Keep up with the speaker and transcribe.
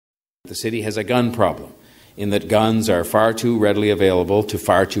The city has a gun problem in that guns are far too readily available to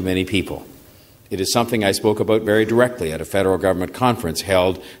far too many people. It is something I spoke about very directly at a federal government conference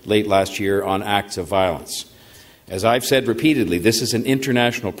held late last year on acts of violence. As I've said repeatedly, this is an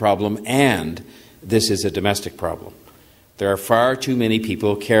international problem and this is a domestic problem. There are far too many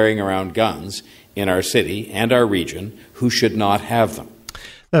people carrying around guns in our city and our region who should not have them.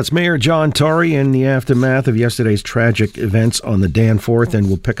 That's Mayor John Tory in the aftermath of yesterday's tragic events on the Danforth, and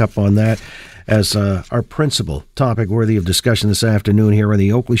we'll pick up on that as our principal topic worthy of discussion this afternoon here on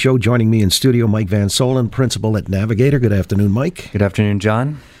the Oakley Show. Joining me in studio, Mike Van Soelen, principal at Navigator. Good afternoon, Mike. Good afternoon,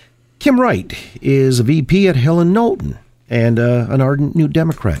 John. Kim Wright is a VP at Hill and Knowlton and an ardent New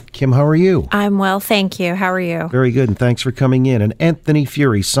Democrat. Kim, how are you? I'm well, thank you. How are you? Very good, and thanks for coming in. And Anthony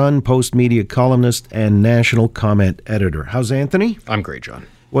Furey, Sun, Postmedia columnist and national comment editor. How's Anthony? I'm great, John.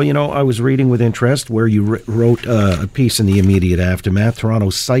 Well, you know, I was reading with interest where you wrote a piece in the immediate aftermath,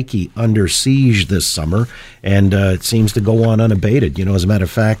 Toronto's psyche under siege this summer, and it seems to go on unabated. You know, as a matter of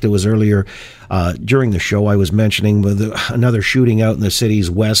fact, it was earlier during the show I was mentioning with another shooting out in the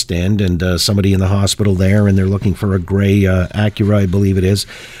city's West End and somebody in the hospital there, and they're looking for a gray Acura, I believe it is.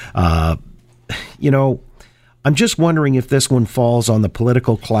 You know, I'm just wondering if this one falls on the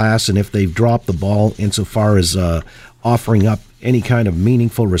political class and if they've dropped the ball insofar as offering up any kind of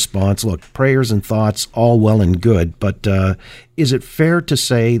meaningful response. Look, prayers and thoughts, all well and good, but is it fair to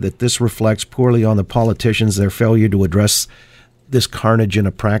say that this reflects poorly on the politicians, their failure to address this carnage in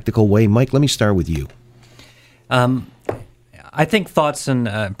a practical way? Mike, let me start with you. I think thoughts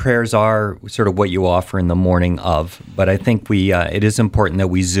and prayers are sort of what you offer in the morning of, but I think it is important that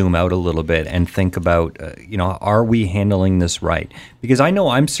we zoom out a little bit and think about, are we handling this right? Because I know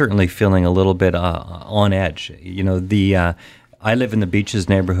I'm certainly feeling a little bit on edge. You know, I live in the Beaches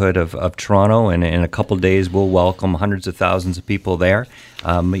neighborhood of Toronto, and in a couple of days we'll welcome hundreds of thousands of people there.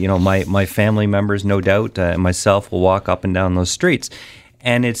 My family members, no doubt, and myself will walk up and down those streets.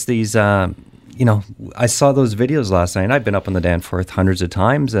 And it's these... I saw those videos last night, and I've been up on the Danforth hundreds of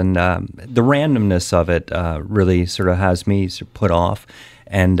times, and the randomness of it really sort of has me put off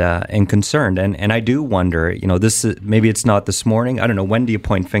and concerned. And I do wonder, maybe it's not this morning. I don't know, when do you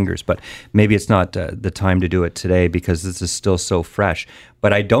point fingers? But maybe it's not the time to do it today because this is still so fresh.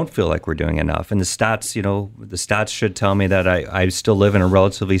 But I don't feel like we're doing enough. And the stats should tell me that I still live in a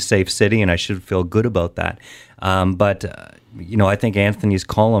relatively safe city, and I should feel good about that. I think Anthony's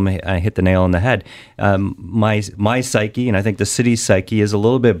column hit the nail on the head. My psyche, and I think the city's psyche, is a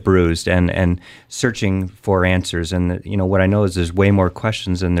little bit bruised and searching for answers. And, what I know is there's way more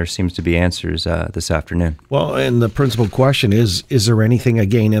questions than there seems to be answers this afternoon. Well, and the principal question is there anything,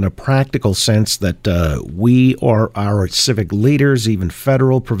 again, in a practical sense that we or our civic leaders, even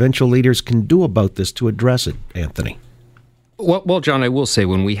federal, provincial leaders, can do about this to address it, Anthony? Well, John, I will say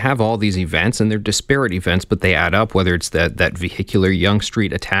when we have all these events, and they're disparate events, but they add up, whether it's that vehicular Yonge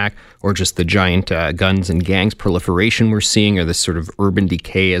Street attack or just the giant guns and gangs proliferation we're seeing, or this sort of urban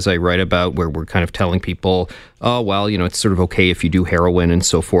decay, as I write about, where we're kind of telling people, oh, well, it's sort of okay if you do heroin and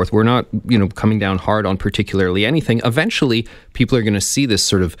so forth. We're not, coming down hard on particularly anything. Eventually, people are going to see this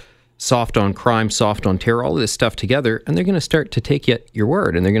sort of soft on crime, soft on terror, all of this stuff together, and they're going to start to take your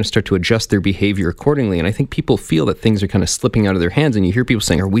word, and they're going to start to adjust their behavior accordingly. And I think people feel that things are kind of slipping out of their hands, and you hear people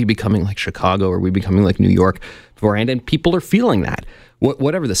saying, are we becoming like Chicago? Are we becoming like New York beforehand? And people are feeling that.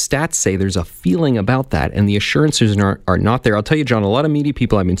 Whatever the stats say, there's a feeling about that, and the assurances are not there. I'll tell you, John, a lot of media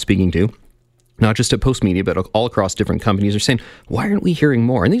people I've been speaking to, not just at Postmedia, but all across different companies, are saying, why aren't we hearing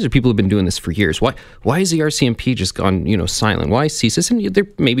more? And these are people who've been doing this for years. Why is the RCMP just gone, silent? Why CSIS? And they're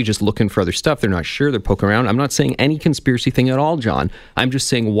maybe just looking for other stuff. They're not sure. They're poking around. I'm not saying any conspiracy thing at all, John. I'm just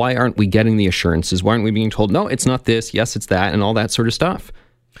saying, why aren't we getting the assurances? Why aren't we being told, no, it's not this, yes, it's that, and all that sort of stuff?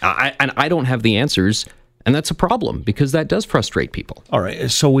 I don't have the answers. And that's a problem because that does frustrate people. All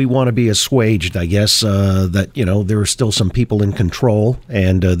right. So we want to be assuaged, I guess, that, there are still some people in control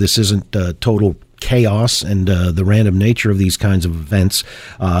and this isn't total chaos and the random nature of these kinds of events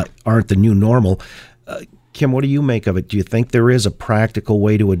aren't the new normal. Kim, what do you make of it? Do you think there is a practical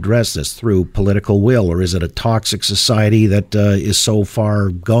way to address this through political will, or is it a toxic society that is so far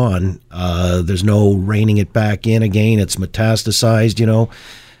gone? There's no reining it back in again. It's metastasized,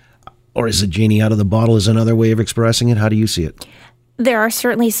 Or is a genie out of the bottle is another way of expressing it? How do you see it? There are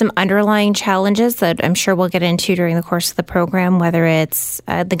certainly some underlying challenges that I'm sure we'll get into during the course of the program, whether it's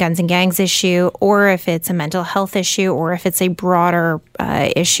the guns and gangs issue, or if it's a mental health issue, or if it's a broader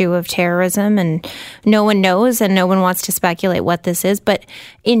issue of terrorism. And no one knows, and no one wants to speculate what this is. But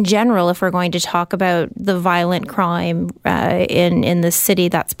in general, if we're going to talk about the violent crime in the city,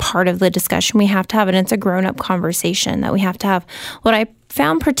 that's part of the discussion we have to have. And it's a grown-up conversation that we have to have. What I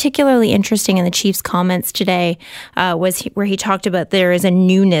found particularly interesting in the chief's comments today was where he talked about there is a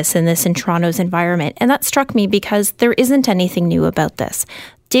newness in this in Toronto's environment. And that struck me because there isn't anything new about this.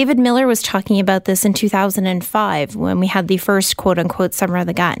 David Miller was talking about this in 2005 when we had the first quote-unquote summer of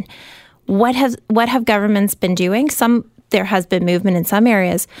the gun. What have governments been doing? There has been movement in some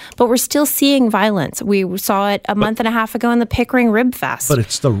areas, but we're still seeing violence. We saw it a month and a half ago in the Pickering Rib Fest. But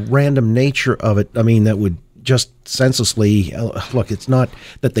it's the random nature of it. I mean, that would just senselessly look. It's not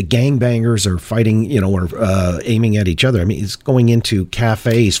that the gangbangers are fighting, or aiming at each other. I mean, it's going into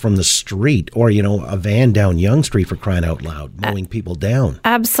cafes from the street, or a van down Yonge Street, for crying out loud, mowing people down.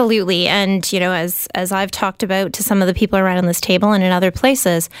 Absolutely, and as I've talked about to some of the people around this table and in other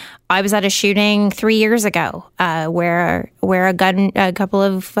places, I was at a shooting 3 years ago where a couple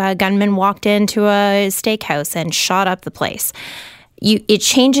of gunmen walked into a steakhouse and shot up the place. It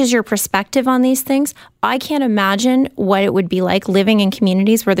changes your perspective on these things. I can't imagine what it would be like living in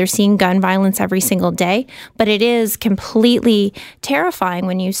communities where they're seeing gun violence every single day, but it is completely terrifying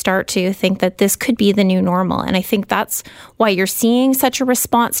when you start to think that this could be the new normal. And I think that's why you're seeing such a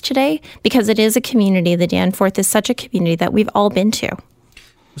response today, because it is a community. The Danforth is such a community that we've all been to.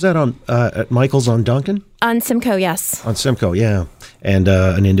 Was that on at Michael's on Duncan? On Simcoe, yes. On Simcoe, yeah. And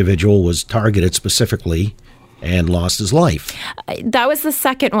an individual was targeted specifically and lost his life. That was the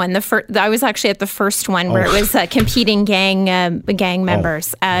second one. I was actually at the first one where it was competing gang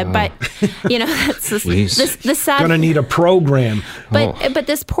members. But that's the sad. Gonna need a program. But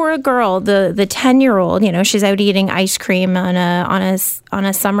this poor girl, the 10-year-old, she's out eating ice cream on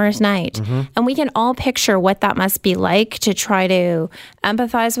a summer's night, and we can all picture what that must be like to try to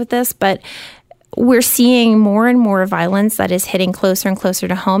empathize with this, but. We're seeing more and more violence that is hitting closer and closer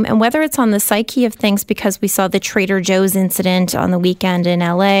to home. And whether it's on the psyche of things because we saw the Trader Joe's incident on the weekend in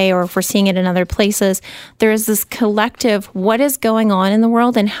LA, or if we're seeing it in other places, there is this collective, what is going on in the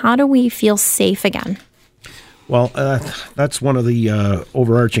world and how do we feel safe again? Well, that's one of the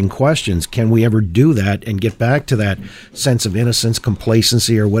overarching questions. Can we ever do that and get back to that sense of innocence,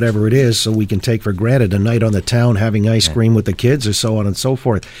 complacency, or whatever it is, so we can take for granted a night on the town having ice cream with the kids or so on and so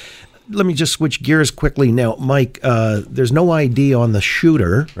forth? Let me just switch gears quickly now. Mike, there's no ID on the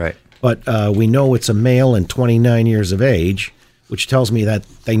shooter, right? But we know it's a male and 29 years of age, which tells me that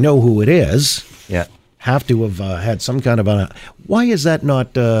they know who it is. Yeah. Have to have had some kind of a... Why is that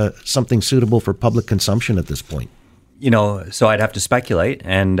not something suitable for public consumption at this point? So I'd have to speculate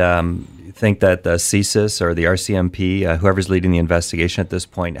and think that the CSIS or the RCMP, whoever's leading the investigation at this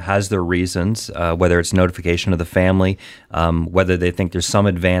point, has their reasons, whether it's notification of the family, whether they think there's some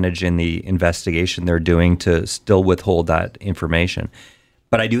advantage in the investigation they're doing to still withhold that information.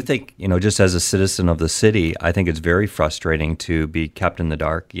 But I do think, just as a citizen of the city, I think it's very frustrating to be kept in the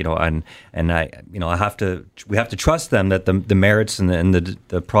dark, and we have to trust them that the merits and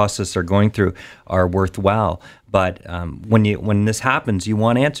the process they're going through are worthwhile. But when this happens, you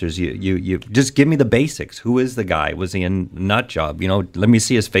want answers. You just give me the basics. Who is the guy? Was he in a nut job? Let me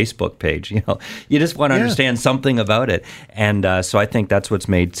see his Facebook page. You just want to understand something about it. And so I think that's what's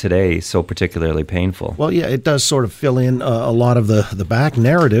made today so particularly painful. Well, yeah, it does sort of fill in a lot of the back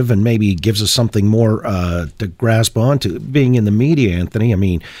narrative and maybe gives us something more to grasp onto. Being in the media, Anthony, I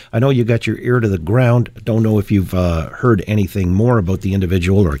mean, I know you got your ear to the ground. Don't know if you've heard anything more about the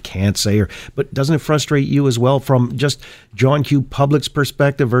individual or can't say, but doesn't it frustrate you as well? From just John Q. Public's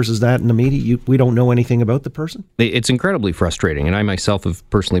perspective versus that in the media, we don't know anything about the person? It's incredibly frustrating, and I myself have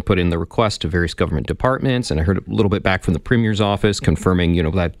personally put in the request to various government departments, and I heard a little bit back from the Premier's office confirming,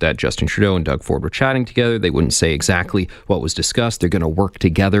 that Justin Trudeau and Doug Ford were chatting together. They wouldn't say exactly what was discussed. They're going to work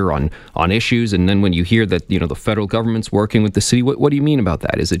together on issues, and then when you hear that, the federal government's working with the city, what do you mean about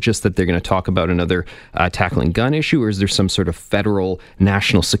that? Is it just that they're going to talk about another tackling gun issue, or is there some sort of federal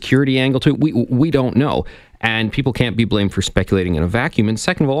national security angle to it? We don't know. And people can't be blamed for speculating in a vacuum. And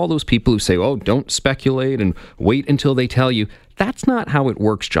second of all those people who say, don't speculate and wait until they tell you, that's not how it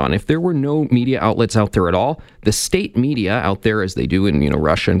works, John. If there were no media outlets out there at all, the state media out there, as they do in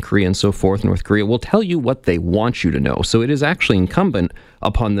Russia and Korea and so forth, North Korea, will tell you what they want you to know. So it is actually incumbent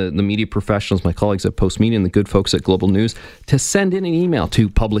upon the media professionals, my colleagues at Postmedia and the good folks at Global News, to send in an email to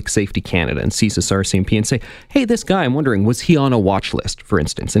Public Safety Canada and CSIS RCMP and say, hey, this guy, I'm wondering, was he on a watch list, for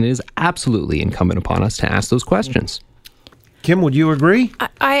instance? And it is absolutely incumbent upon us to ask those questions. Kim, would you agree?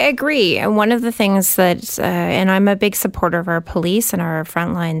 I agree. And one of the things that, and I'm a big supporter of our police and our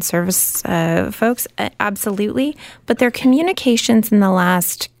frontline service folks, absolutely. But their communications in the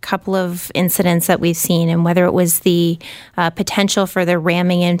last couple of incidents that we've seen, and whether it was the potential for the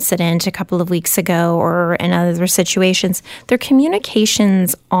ramming incident a couple of weeks ago or in other situations, their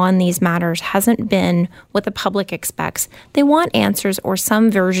communications on these matters hasn't been what the public expects. They want answers or some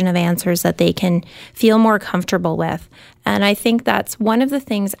version of answers that they can feel more comfortable with. And I think that's one of the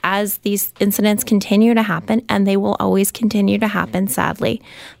things as these incidents continue to happen, and they will always continue to happen, sadly,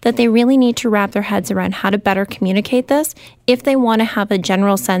 that they really need to wrap their heads around how to better communicate this if they want to have a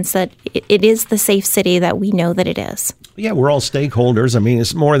general sense that it is the safe city that we know that it is. Yeah, we're all stakeholders. I mean,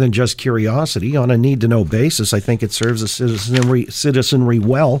 it's more than just curiosity. On a need-to-know basis, I think it serves the citizenry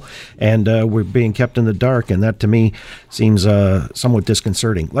well, and we're being kept in the dark, and that, to me, seems somewhat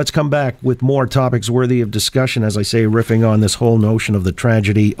disconcerting. Let's come back with more topics worthy of discussion, as I say, riffing on this whole notion of the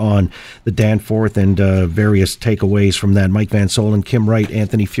tragedy on the Danforth and various takeaways from that. Mike Van Soelen, Kim Wright,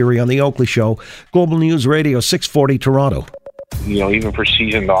 Anthony Furey on The Oakley Show, Global News Radio, 640 Toronto. You know, even for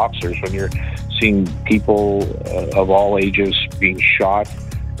seasoned officers, when you're seeing people of all ages being shot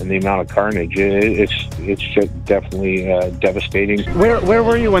and the amount of carnage, it's just definitely devastating. Where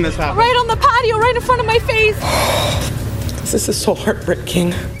were you when this happened? Right on the patio, right in front of my face. This is so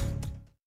heartbreaking.